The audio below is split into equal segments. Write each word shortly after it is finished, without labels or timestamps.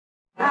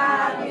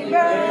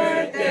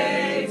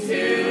birthday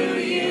to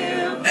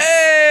you.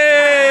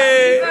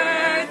 Hey!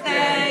 Happy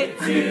birthday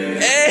to you.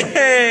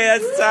 Hey,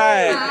 that's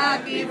tight.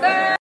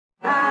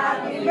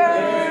 Happy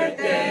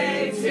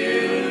birthday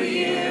to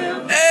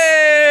you.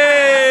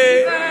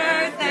 Hey!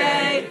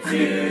 Birthday to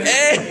you.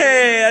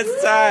 Hey,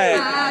 that's tight.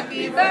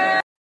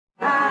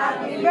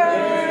 Happy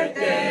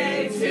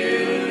birthday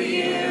to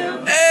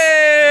you.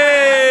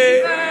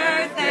 Hey!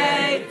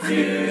 Birthday to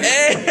you.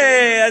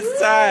 Hey, that's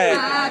tight.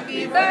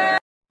 Happy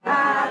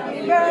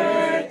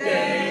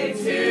birthday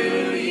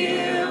to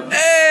you.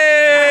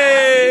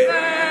 Hey!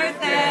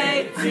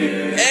 Birthday to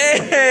you.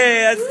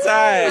 Hey, that's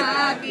tight.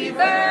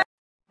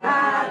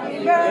 Happy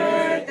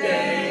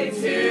birthday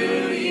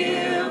to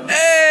you.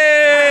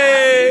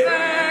 Hey!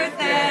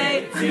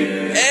 Birthday to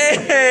you.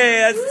 Hey,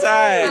 that's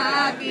tight.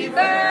 Happy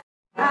birthday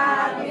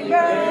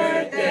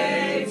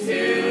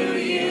to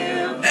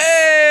you.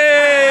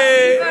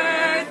 Hey!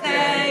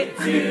 Birthday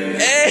to you.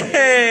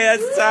 Hey,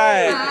 that's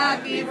tight.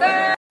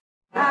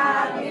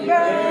 Happy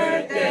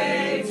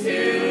birthday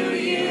to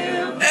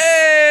you.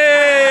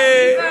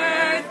 Hey!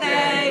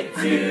 Birthday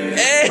to you.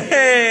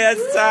 Hey,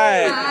 that's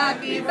tight.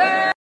 Happy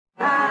birthday.